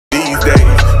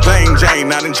Jane,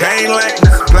 not in chain lanes.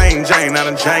 Plain Jane, not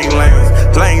in chain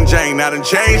lanes. Plain Jane, not in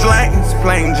change lanes.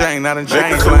 Plain Jane, not in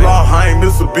chain lanes. Allah, I ain't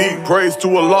miss a beat. Praise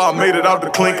to Allah, made it out the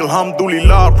clink.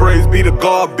 Alhamdulillah, praise be to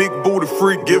God. Big booty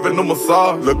freak, giving them a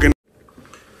saw. Looking.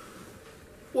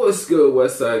 What's good,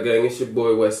 Westside Gang? It's your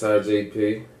boy Westside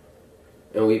JP.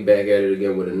 And we back at it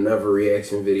again with another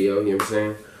reaction video, you know what I'm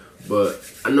saying? But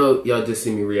I know y'all just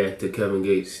see me react to Kevin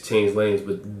Gates' Change Lanes,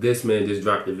 but this man just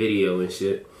dropped the video and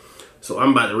shit. So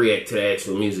I'm about to react to the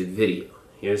actual music video.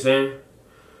 You know what I'm saying?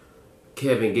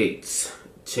 Kevin Gates,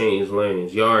 Change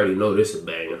Lanes. You already know this is a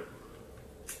banger.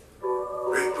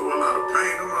 Been through a lot of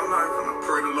pain in my life, and I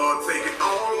pray the Lord take it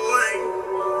all away.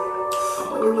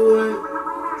 All the way.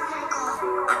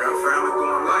 I got family through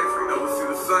my life, and never see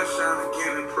the sunshine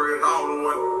again, and pray it all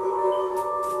away.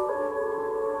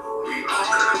 We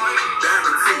all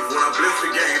diamond teeth when I blitz the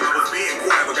game. I was being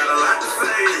quiet, but got a lot to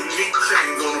say. Unique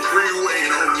chains on the freeway,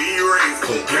 and on me rings.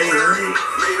 Cocaine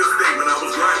made a statement. I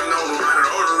was riding on the line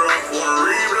and order up for a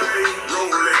replay.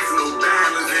 Rolex, no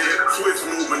diamonds in it. Switch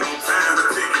movement, no time to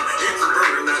ticket.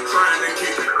 Introverted, not trying to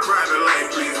kick it. Private life,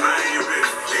 please mind your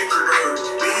business. Introverted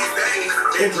these days.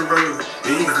 Introverted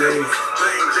these days.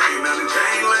 Plain Jane, not in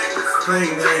chain lanes.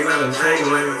 Plain Jane, not in chain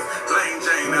lanes. Plain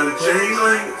Jane, not in chain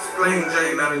lanes. Plain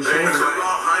Jane, not in chain lanes.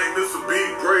 I ain't miss a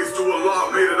beat. Praise to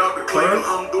Allah, made it out the clean.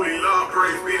 Alhamdulillah,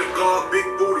 praise be to God. Big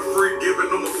booty freak, giving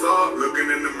them a saw. Looking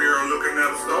in the mirror, looking at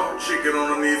a star. Chicken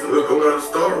on her knees and looking at a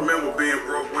star. Remember being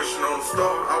broke, wishing on a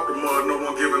star. Out the mud, no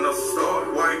one giving us a star.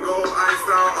 White gold, ice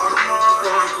down, Audemars.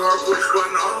 Foreign car, push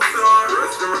button, auto star.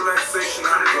 Rest and relaxation,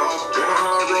 I'm involved. Going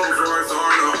hard, Rolls Royce,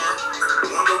 R&R.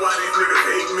 Wonder why these niggas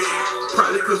hate me.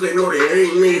 Probably cause they know they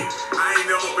ain't me. I ain't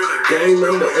never been a Gang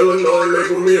member, Illinois,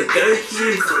 label me a gang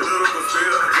chief. political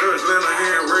field. Judge lend a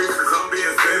hand racist. I'm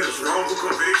being sentenced. Wrongful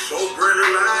conviction. Old Brandon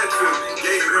lied to me.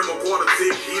 Gave him a quarter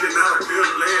tick. Eating out a pill.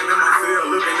 Laying in my cell.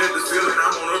 Looking at the ceiling.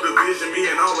 I'm on a division. Me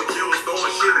and all the killers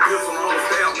throwing shit and piss on all the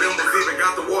staff members. Even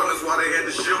got the warnings while they had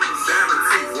to shield them. Diamond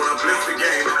teeth. When I blitzed the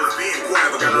game, I was being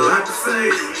quiet. But got a lot to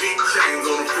say. Unique chains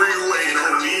on the freeway. And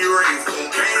on me rings.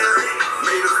 Cocaine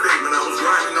made a statement. I was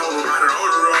riding on the line and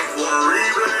order up for a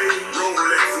replay.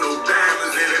 Rolex, no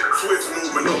diamonds in it. Switch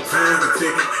movement, no time to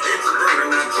ticket. Introverted,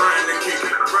 not trying to kick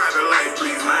it. Private life,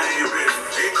 please mind your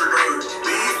business. Introverted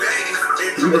these days.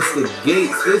 Mr.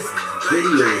 Gates, this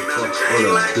video is on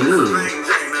a beam.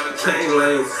 Chain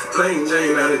lanes, plain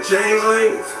Jane, not a chain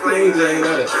lanes. Plain Jane,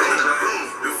 not a chain lanes.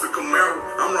 This is a Camaro.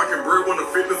 I'm rocking bread on the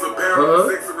fitness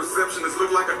apparel. Sexy receptionist look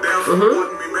like a dancer.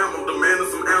 Wanting me mammal, demanding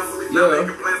some answers. Now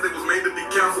making plans, they was made to be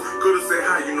canceled. Could've said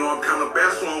hi, you know I'm kinda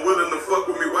bashful. I'm willing to fuck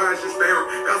with me. Why is you staring?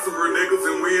 Got some real niggas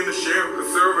and we in the share.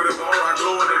 Conservative, alright,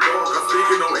 glow in the dark. I'm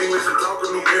speaking no English and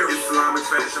talking numeric. Islamic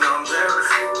fashion, I'm Paris.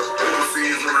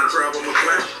 Overseas when I travel my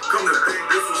plan. Come to think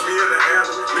this was me in the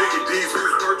alley. Mickey D's,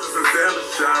 who's purchasing salad.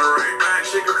 Shine right, buying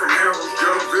chicken from Harold's.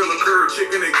 Jellville, curry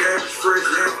chicken and cabbage. Fresh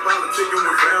yam, politicking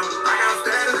with family. I got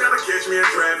status, gotta catch me in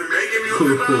traffic. Making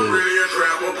music, but I'm really a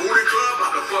trapper. Booty club,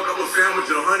 about to fuck up a sandwich.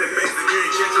 100 faces, you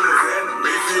ain't catching what's happening.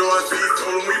 Macy RC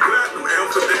told him we platinum.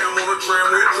 Amsterdam on a tram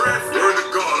with traffic. Word to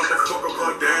God, I'ma fuck up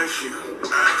her damn shit.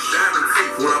 Diamond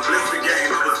teeth when I blitzed the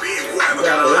game. I was being quiet, but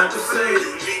got a lot to say.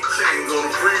 Unique chains on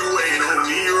the freeway and on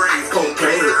me rings.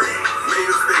 Cocaine made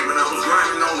a statement. I was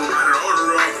riding on the line and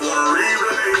order up for a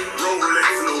replay.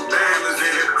 Rolex, no diamonds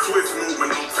in it. Switch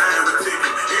movement, no time to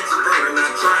ticket. Introverted,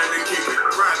 not trying to kick it.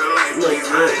 Private life, please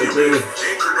mind your business.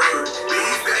 Introverted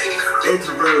these days.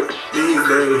 Introvert these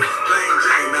days. Plain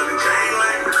Jane, not in chain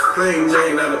lanes. Plain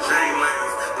Jane, not a Chain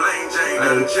lanes. Plain Jane,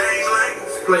 not in chain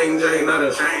lanes. plain Jane, not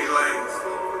a Chain lanes.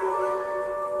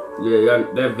 Yeah,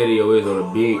 that video is on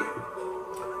a beat.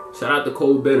 Shout out to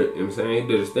Cole Bennett, you know what I'm saying? He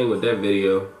did his thing with that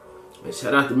video. And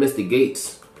shout out to Mr.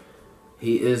 Gates.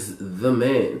 He is the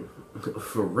man.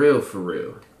 For real, for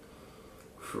real.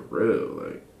 For real,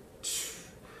 like,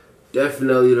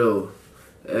 definitely though.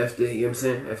 After, you know what I'm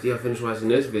saying? After y'all finish watching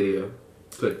this video,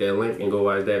 click that link and go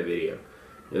watch that video.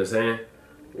 You know what I'm saying?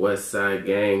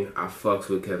 WestsideGang, I fucks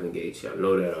with Kevin Gates. Y'all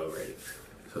know that already.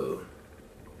 So,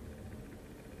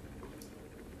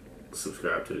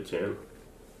 subscribe to the channel.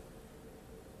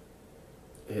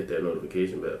 Hit that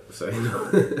notification bell. So you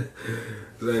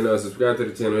know. Subscribe to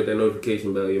the channel, hit that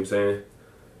notification bell, you know what I'm saying?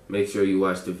 Make sure you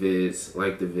watch the vids,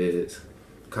 like the vids.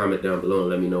 Comment down below and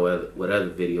let me know what other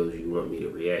videos you want me to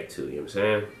react to, you know what I'm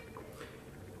saying?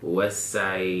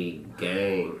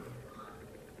 WestsideGang.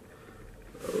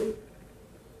 Oh,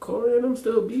 Corey and I'm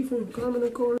still beefing. Carmen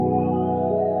and Corey.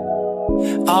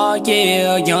 Oh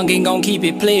yeah, youngin' gon' keep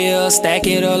it clear. Stack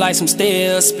it up like some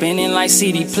stairs, spinning like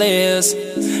CD players.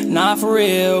 Nah, for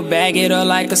real, bag it up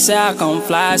like a Falcon.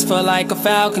 Flies for like a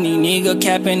falcon, these nigga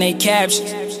capping they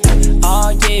captions. Oh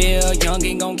yeah,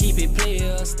 youngin' gon' keep it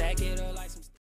clear, stack it up.